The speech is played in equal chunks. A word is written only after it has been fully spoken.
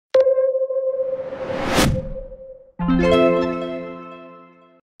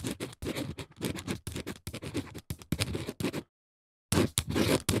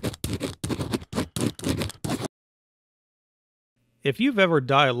If you've ever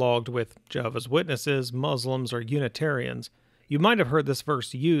dialogued with Jehovah's Witnesses, Muslims, or Unitarians, you might have heard this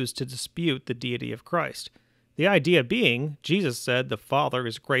verse used to dispute the deity of Christ. The idea being, Jesus said the Father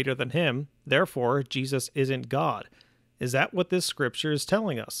is greater than him, therefore Jesus isn't God. Is that what this scripture is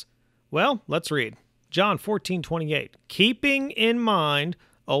telling us? Well, let's read. John 14:28, keeping in mind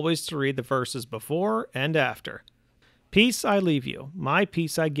always to read the verses before and after. Peace I leave you, my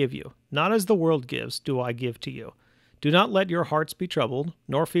peace I give you, not as the world gives do I give to you. Do not let your hearts be troubled,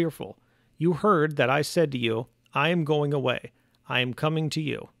 nor fearful. You heard that I said to you, I am going away, I am coming to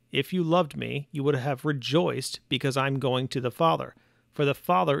you. If you loved me, you would have rejoiced because I am going to the Father, for the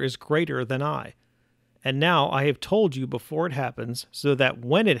Father is greater than I. And now I have told you before it happens, so that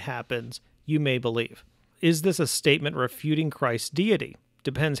when it happens, you may believe. Is this a statement refuting Christ's deity?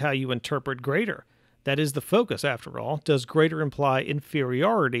 Depends how you interpret greater. That is the focus, after all. Does greater imply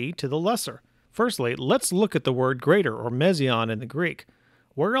inferiority to the lesser? Firstly, let's look at the word greater, or mesion in the Greek.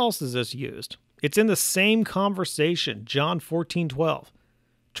 Where else is this used? It's in the same conversation, John 14:12.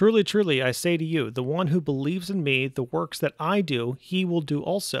 Truly, truly, I say to you, the one who believes in me, the works that I do, he will do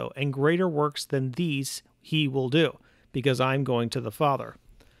also, and greater works than these he will do, because I am going to the Father.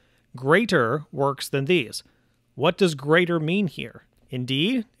 Greater works than these. What does greater mean here?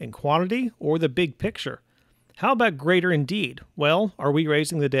 Indeed, in quantity, or the big picture? How about greater indeed? Well, are we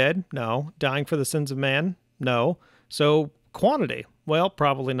raising the dead? No. Dying for the sins of man? No. So, quantity? Well,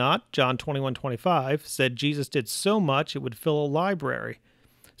 probably not. John 21:25 said Jesus did so much it would fill a library.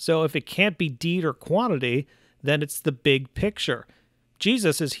 So if it can't be deed or quantity, then it's the big picture.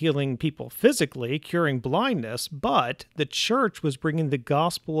 Jesus is healing people physically, curing blindness, but the church was bringing the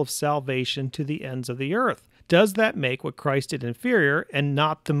gospel of salvation to the ends of the earth. Does that make what Christ did inferior and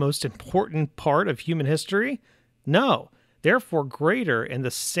not the most important part of human history? No. Therefore, greater in the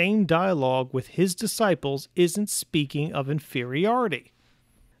same dialogue with his disciples isn't speaking of inferiority.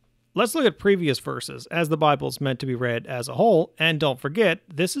 Let's look at previous verses, as the Bible is meant to be read as a whole, and don't forget,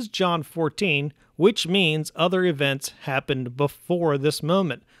 this is John 14, which means other events happened before this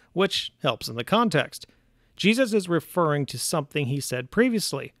moment, which helps in the context. Jesus is referring to something he said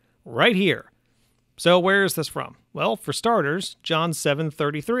previously, right here. So where is this from? Well, for starters, John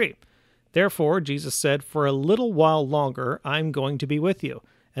 7:33. Therefore, Jesus said, for a little while longer I'm going to be with you,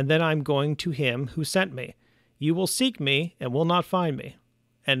 and then I'm going to him who sent me. You will seek me and will not find me.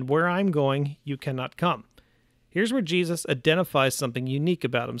 And where I'm going, you cannot come. Here's where Jesus identifies something unique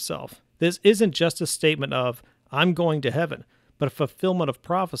about himself. This isn't just a statement of, I'm going to heaven, but a fulfillment of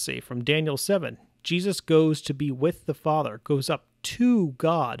prophecy from Daniel 7. Jesus goes to be with the Father, goes up to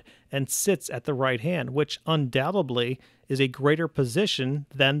God, and sits at the right hand, which undoubtedly is a greater position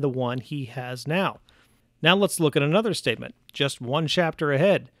than the one he has now. Now let's look at another statement, just one chapter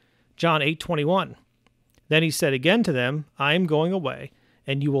ahead. John 8:21. Then he said again to them, I am going away,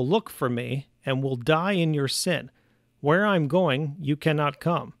 and you will look for me, and will die in your sin. Where I am going, you cannot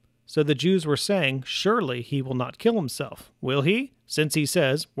come. So the Jews were saying, surely he will not kill himself. Will he? Since he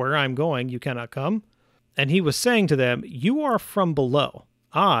says, where I am going, you cannot come. And he was saying to them, you are from below.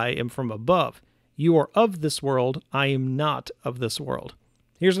 I am from above. You are of this world. I am not of this world.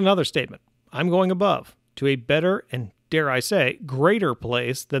 Here's another statement. I'm going above, to a better and, dare I say, greater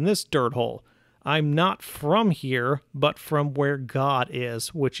place than this dirt hole. I'm not from here, but from where God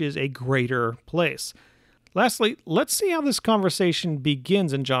is, which is a greater place. Lastly, let's see how this conversation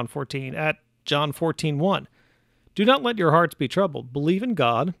begins in John 14 at John 14:1. Do not let your hearts be troubled. Believe in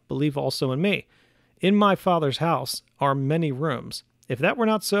God, believe also in me. In my Father's house are many rooms. If that were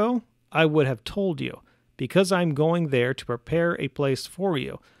not so, I would have told you, because I am going there to prepare a place for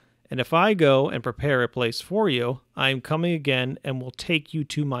you. And if I go and prepare a place for you, I am coming again and will take you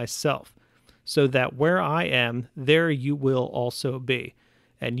to myself, so that where I am, there you will also be,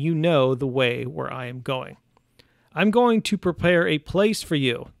 and you know the way where I am going. I'm going to prepare a place for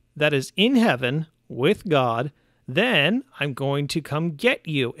you that is in heaven with God. Then I'm going to come get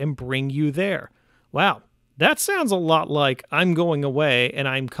you and bring you there. Wow, that sounds a lot like I'm going away and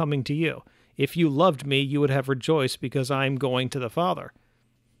I'm coming to you. If you loved me, you would have rejoiced because I'm going to the Father.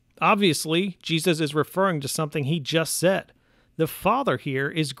 Obviously, Jesus is referring to something he just said. The Father here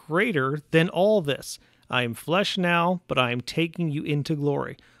is greater than all this. I am flesh now, but I am taking you into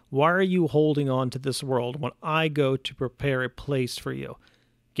glory. Why are you holding on to this world when I go to prepare a place for you?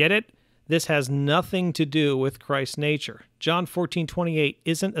 Get it? This has nothing to do with Christ's nature. John 14:28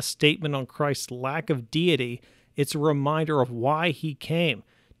 isn't a statement on Christ's lack of deity. It's a reminder of why he came,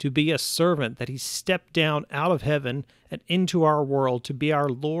 to be a servant, that he stepped down out of heaven and into our world to be our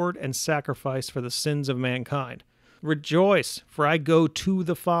Lord and sacrifice for the sins of mankind. Rejoice, for I go to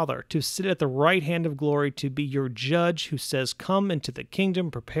the Father, to sit at the right hand of glory, to be your judge, who says, Come into the kingdom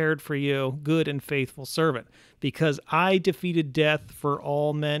prepared for you, good and faithful servant, because I defeated death for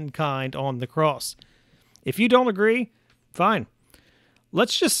all mankind on the cross. If you don't agree, fine.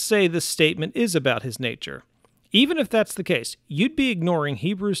 Let's just say this statement is about his nature. Even if that's the case, you'd be ignoring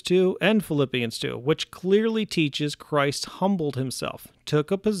Hebrews 2 and Philippians 2, which clearly teaches Christ humbled himself,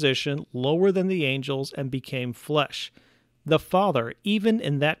 took a position lower than the angels, and became flesh. The Father, even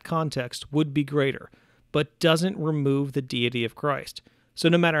in that context, would be greater, but doesn't remove the deity of Christ. So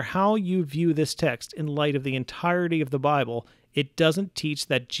no matter how you view this text in light of the entirety of the Bible, it doesn't teach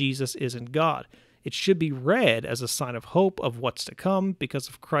that Jesus isn't God. It should be read as a sign of hope of what's to come because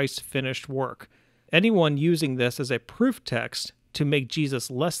of Christ's finished work. Anyone using this as a proof text to make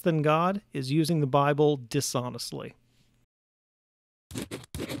Jesus less than God is using the Bible dishonestly.